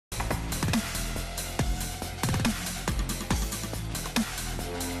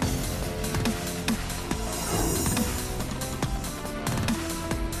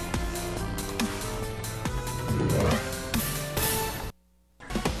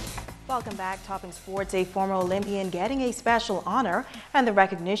Welcome back. Topping sports, a former Olympian getting a special honor, and the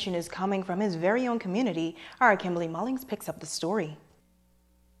recognition is coming from his very own community. Our Kimberly Mullings picks up the story.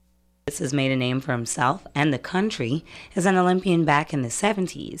 Lewis has made a name for himself and the country as an Olympian back in the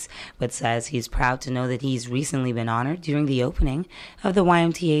 70s, but says he's proud to know that he's recently been honored during the opening of the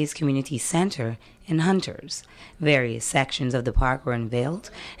YMTA's Community Center in Hunters. Various sections of the park were unveiled,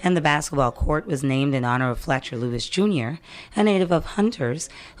 and the basketball court was named in honor of Fletcher Lewis Jr., a native of Hunters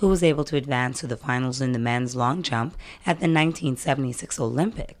who was able to advance to the finals in the men's long jump at the 1976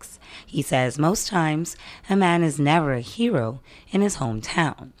 Olympics. He says most times a man is never a hero in his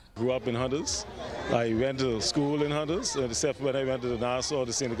hometown. Grew up in Hunters. I went to school in Hunters, except when I went to the Nassau,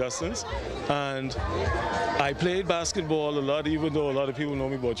 to St. Augustine's. And I played basketball a lot, even though a lot of people know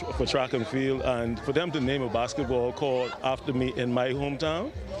me for track and field. And for them to name a basketball court after me in my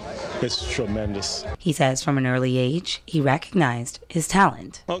hometown, it's tremendous. He says from an early age, he recognized his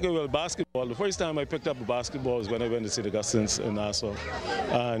talent. Okay, well, basketball. The first time I picked up a basketball was when I went to St. Augustine's in Nassau.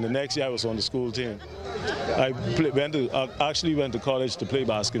 And the next year I was on the school team. I actually went to college to play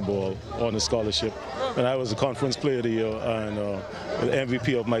basketball on a scholarship, and I was the conference player of the year and the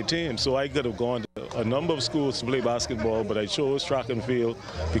MVP of my team. So I could have gone to a number of schools to play basketball, but I chose track and field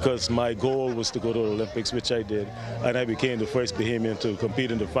because my goal was to go to the Olympics, which I did, and I became the first Bahamian to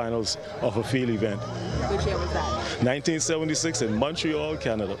compete in the finals of a field event. Which year was that? 1976 in Montreal,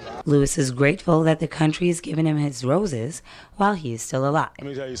 Canada. Lewis is grateful that the country has given him his roses while he is still alive. Let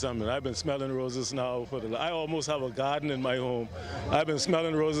me tell you something. I've been smelling roses now I almost have a garden in my home. I've been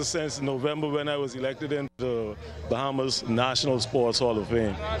smelling roses since November when I was elected into the Bahamas National Sports Hall of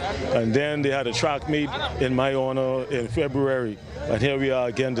Fame. And then they had a track meet in my honor in February. And here we are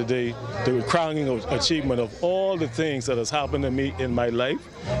again today, the crowning achievement of all the things that has happened to me in my life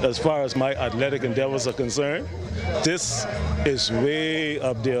as far as my athletic endeavors are concerned. This is way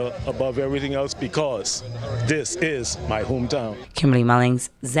up there above everything else because this is my hometown. Kimberly Mullings,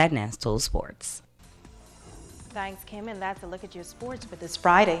 ZNS Total Sports. Thanks, Kim, and that's a look at your sports for this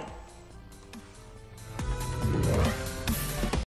Friday.